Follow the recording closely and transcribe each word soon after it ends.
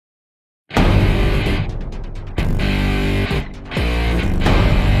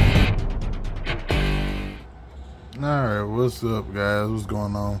What's up, guys? What's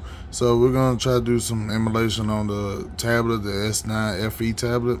going on? So we're gonna try to do some emulation on the tablet, the S9 FE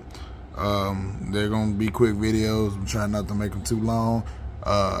tablet. They're gonna be quick videos. I'm trying not to make them too long.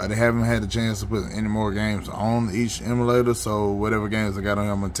 They haven't had a chance to put any more games on each emulator, so whatever games I got on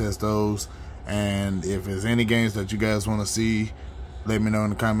here, I'm gonna test those. And if there's any games that you guys want to see, let me know in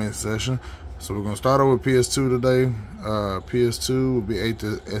the comment section. So we're gonna start off with PS2 today. PS2 will be 8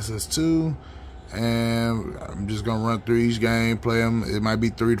 to SS2. And I'm just gonna run through each game, play them. It might be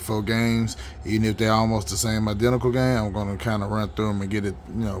 3 to 4 games, even if they're almost the same identical game. I'm gonna kind of run through them and get it,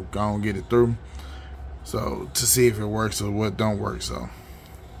 go and get it through. So to see if it works or what don't work. So.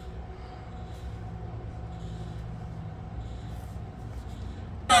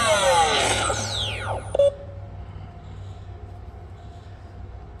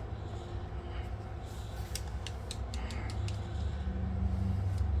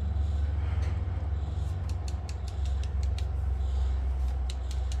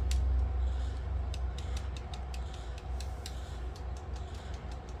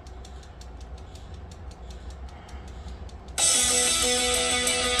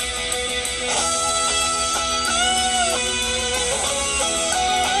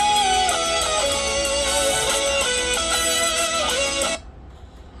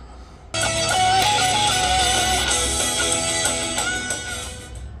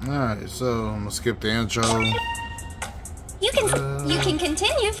 Alright, so I'm gonna skip the intro. You can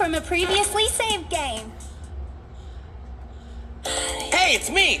continue from a previously saved game. Hey, it's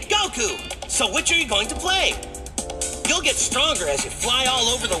me, Goku! So which are you going to play? You'll get stronger as you fly all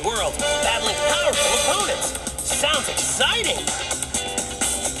over the world, battling powerful opponents. Sounds exciting!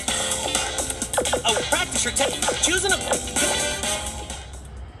 Oh, practice your technique. Choose an opponent.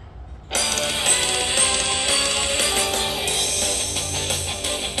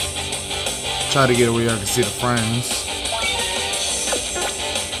 Try to get it where y'all can see the frames.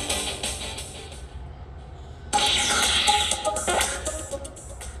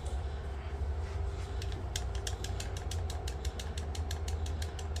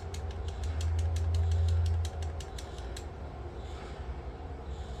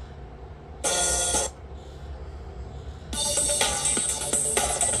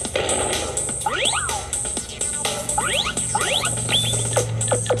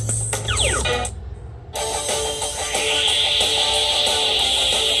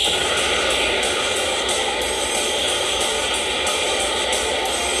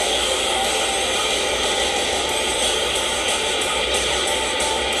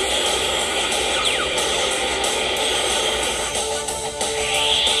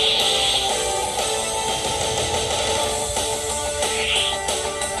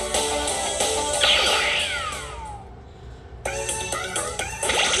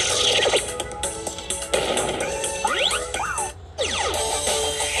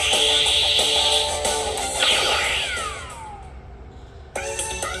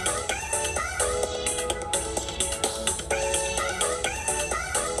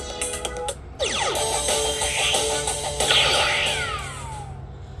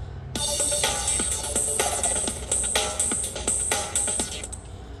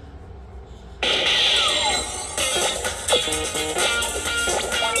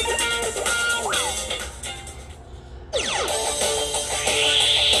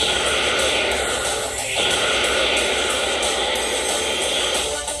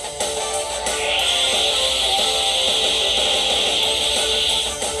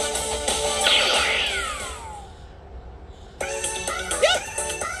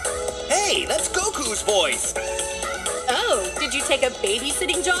 Hey, that's Goku's voice! Oh, did you take a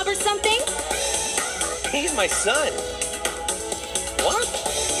babysitting job or something? He's my son. What?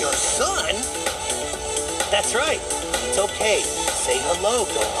 Your son? That's right. It's okay. Say hello,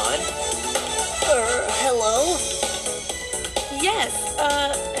 Gohan. Hello? Yes,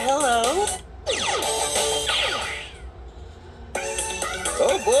 hello?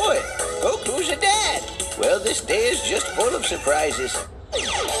 Oh boy, Goku's a dad. Well, this day is just full of surprises.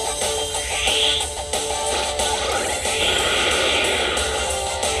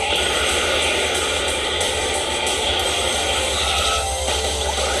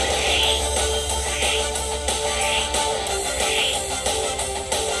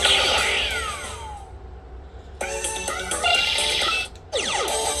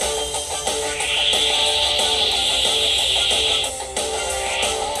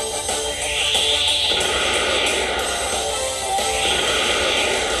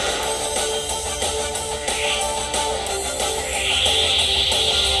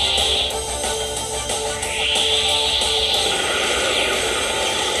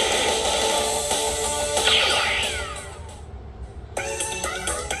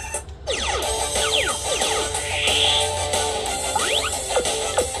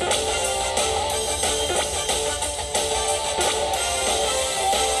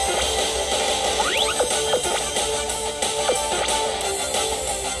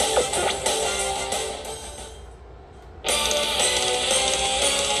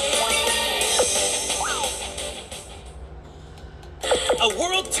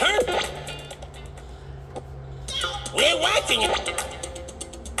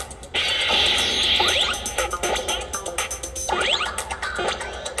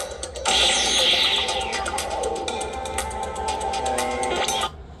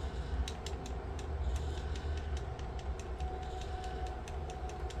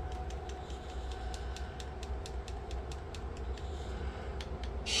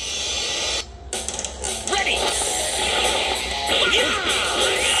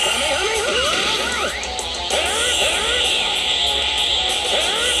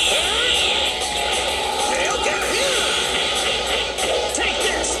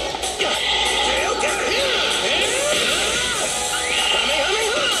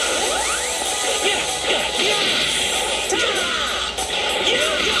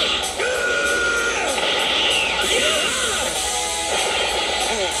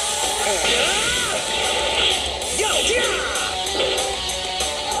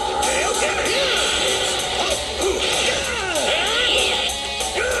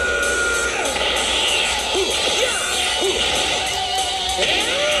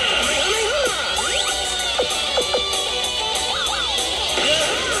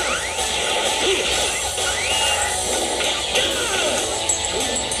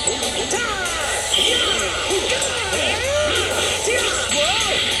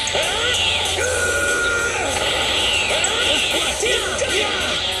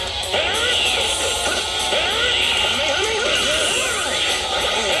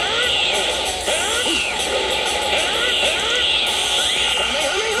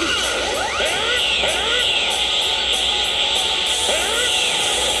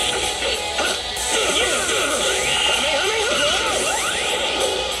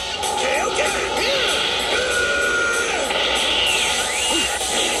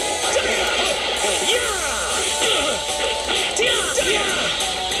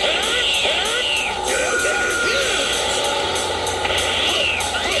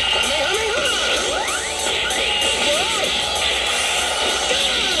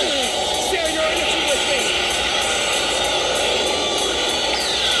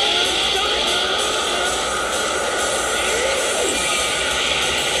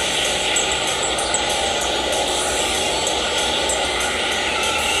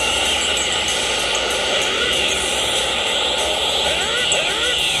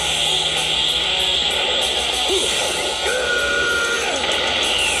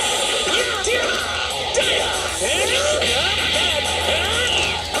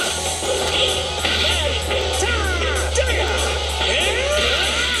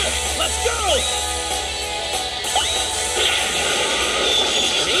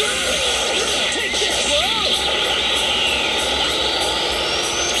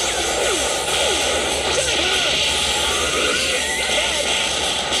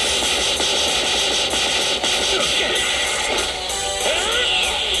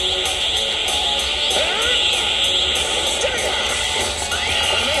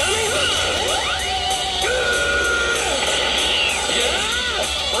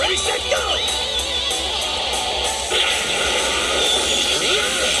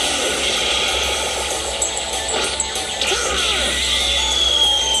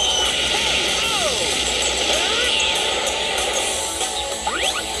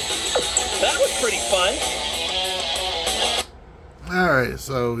 Alright,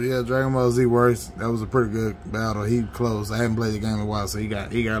 so yeah, Dragon Ball Z works. That was a pretty good battle. He close. I haven't played the game in a while, so he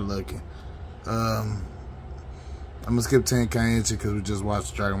got lucky. I'm gonna skip Tenkaichi because we just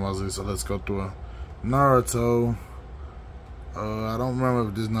watched Dragon Ball Z, so let's go through a Naruto. I don't remember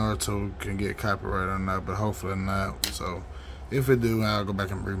if this Naruto can get copyright or not, but hopefully not. So if it do, I'll go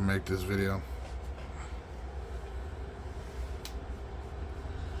back and remake this video.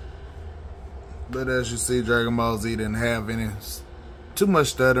 But as you see, Dragon Ball Z didn't have any too much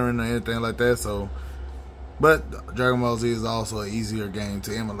stuttering or anything like that. So, but Dragon Ball Z is also an easier game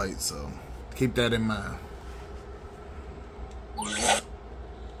to emulate. So keep that in mind.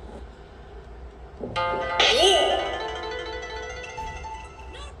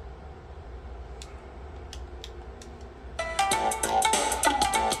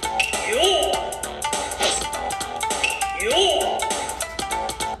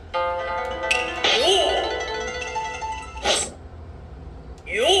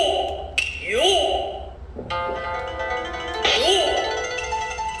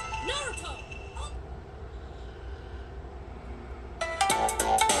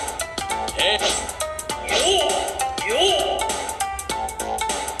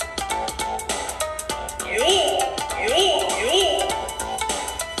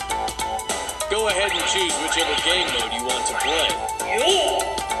 Go ahead and choose whichever game mode you want to play.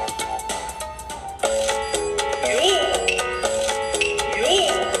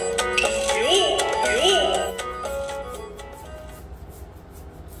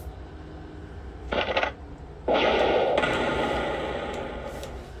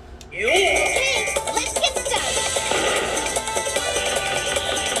 Let's get started.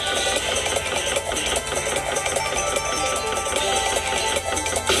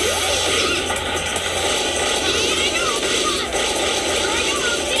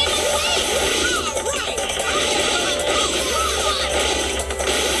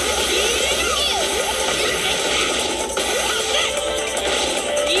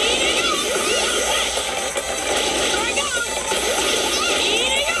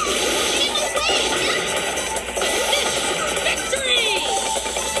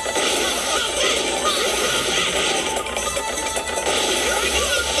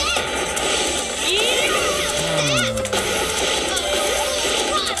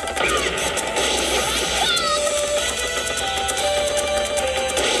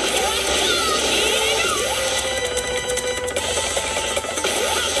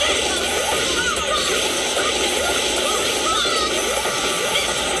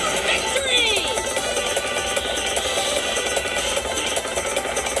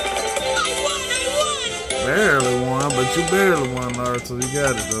 But you barely won, Naruto. You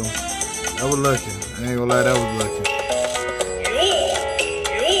got it, though. That was lucky. I ain't gonna lie, that was lucky.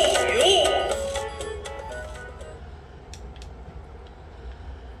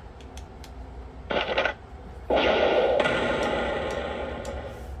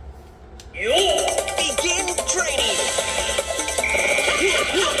 Begin training.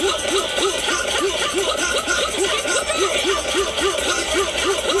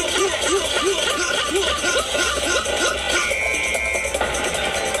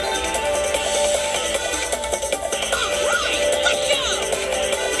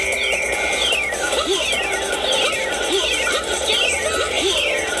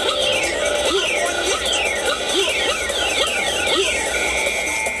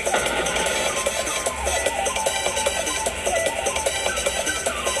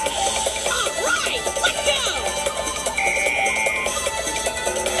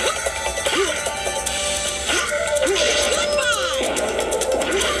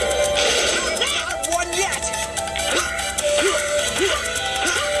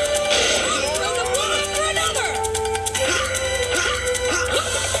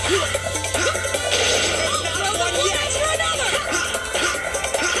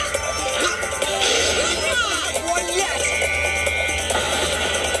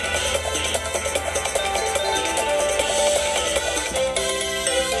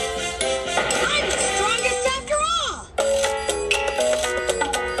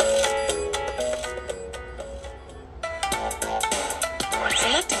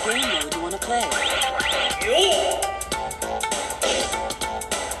 Select a game mode you want to play.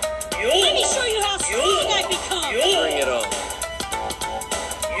 Let me show you how strong I become. Bring it on.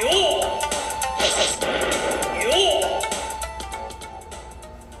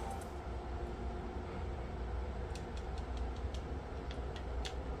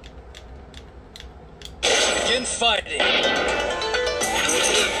 Begin fighting.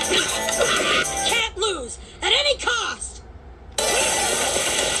 Can't lose at any cost.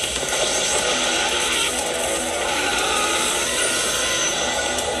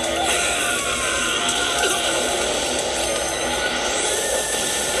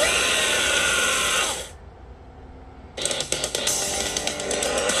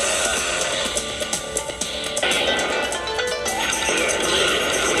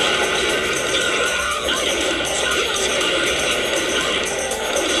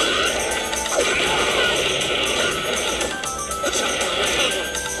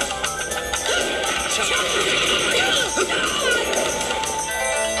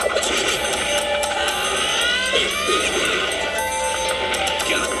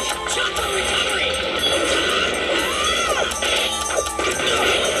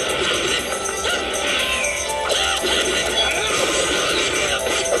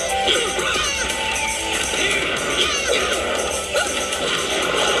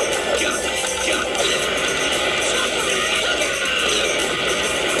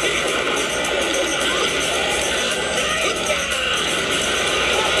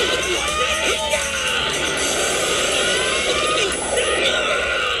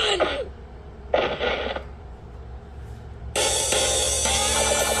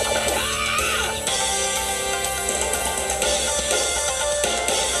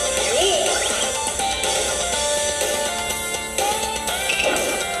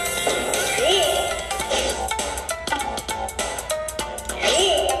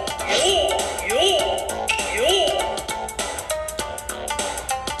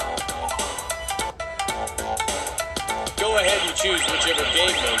 Go ahead and choose whichever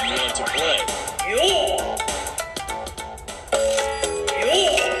game mode you want to play.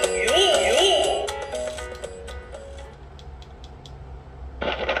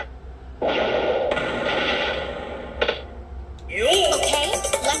 Okay,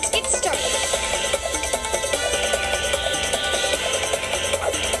 let's get started.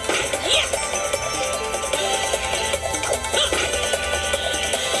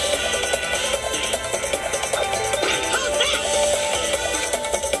 How's that?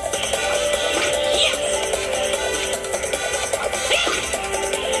 Yes!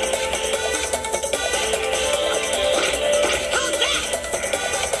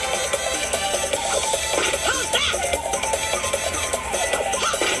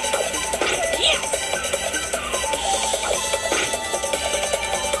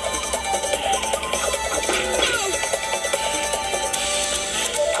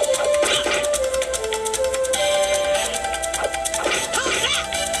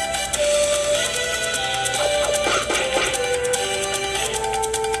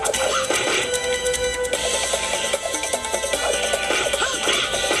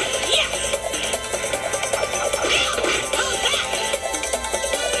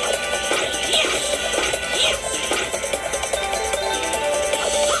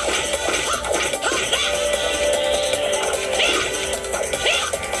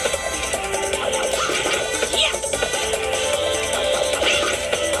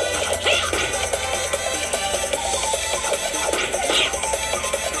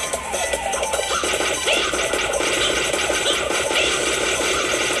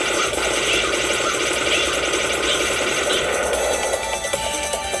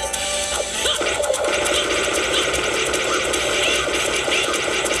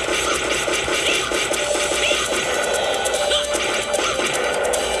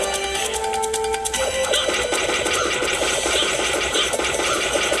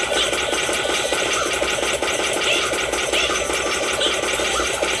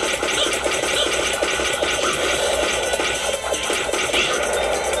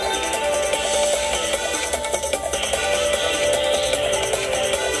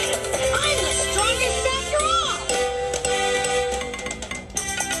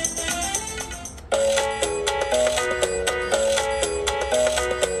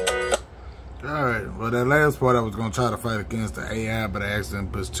 last part I was going to try to fight against the AI, but I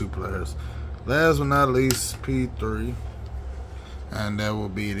accidentally pushed 2 players. Last but not least, P3. And that will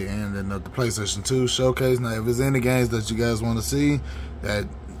be the ending of the PlayStation 2 showcase. Now, if there's any games that you guys want to see that,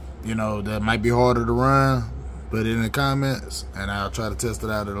 you know, that might be harder to run, put it in the comments, and I'll try to test it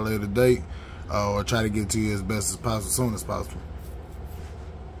out at a later date, or try to get it to you as best as possible, as soon as possible.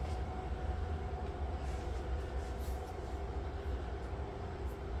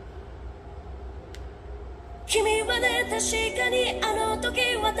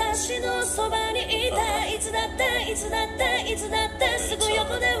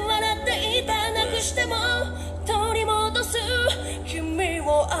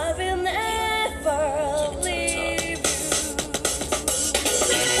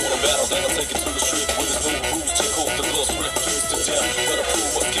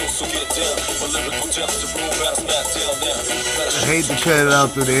 I hate to cut it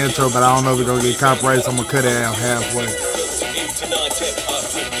out through the intro, but I don't know if we're gonna get copyright, so I'm gonna cut it out halfway.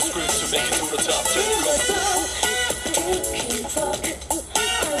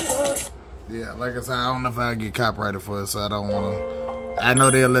 Yeah, like I said, I don't know if I get copyrighted for it, so I don't want to. I know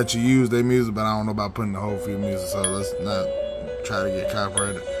they'll let you use their music, but I don't know about putting the whole field music, so let's not try to get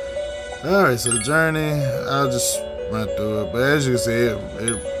copyrighted. Alright, so the journey, I'll just run through it, but as you can see,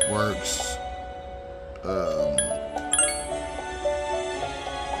 it works.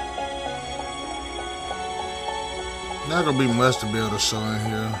 Not gonna be much to be able to show in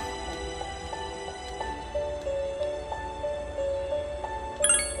here.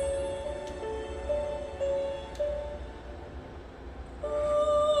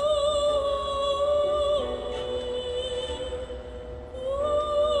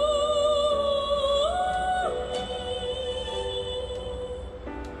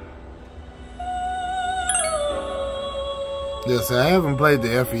 Yes, I haven't played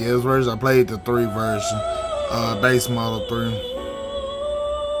the FES version. I played the 3 version, base model 3.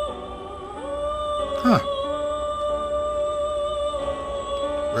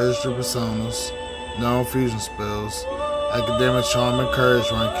 Registered personas, known fusion spells, academic charm and courage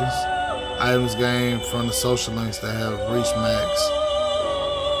rankings, items gained from the social links that have reached max.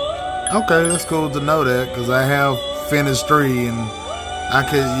 Okay, that's cool to know that, because I have finished 3 and I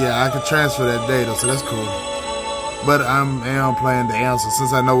could transfer that data, so that's cool. But I am playing the answer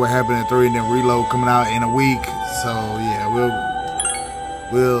since I know what happened in 3 and then reload coming out in a week. So yeah,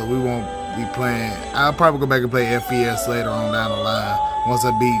 we won't be playing. I'll probably go back and play FES later on down the line once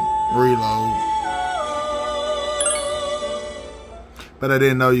I beat reload. But I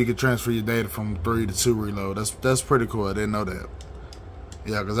didn't know you could transfer your data from 3 to 2 reload. That's pretty cool. I didn't know that.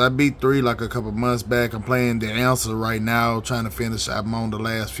 Yeah, because I beat 3 like a couple months back. I'm playing the answer right now, trying to finish. I'm on the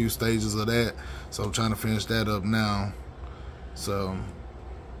last few stages of that, so I'm trying to finish that up now. So,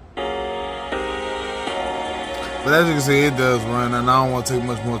 but as you can see, it does run, and I don't want to take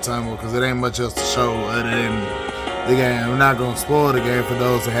much more time because it ain't much else to show other than the game. I'm not going to spoil the game for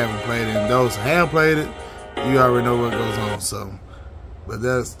those that haven't played it, and those who have played it, you already know what goes on. So, but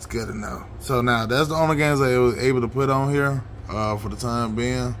that's good enough. So now, that's the only games I was able to put on here. For the time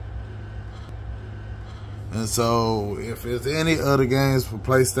being. And so if there's any other games for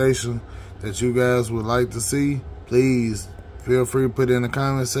PlayStation that you guys would like to see, please feel free to put it in the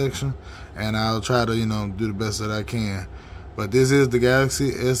comment section and I'll try to, you know, do the best that I can. But this is the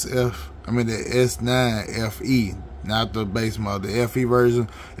Galaxy the S9 FE, not the base model. The FE version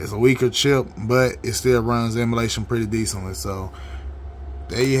is a weaker chip, but it still runs emulation pretty decently. So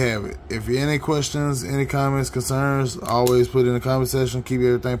there you have it. If you have any questions, any comments, concerns, always put it in the comment section. Keep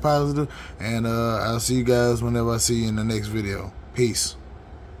everything positive. And I'll see you guys whenever I see you in the next video. Peace.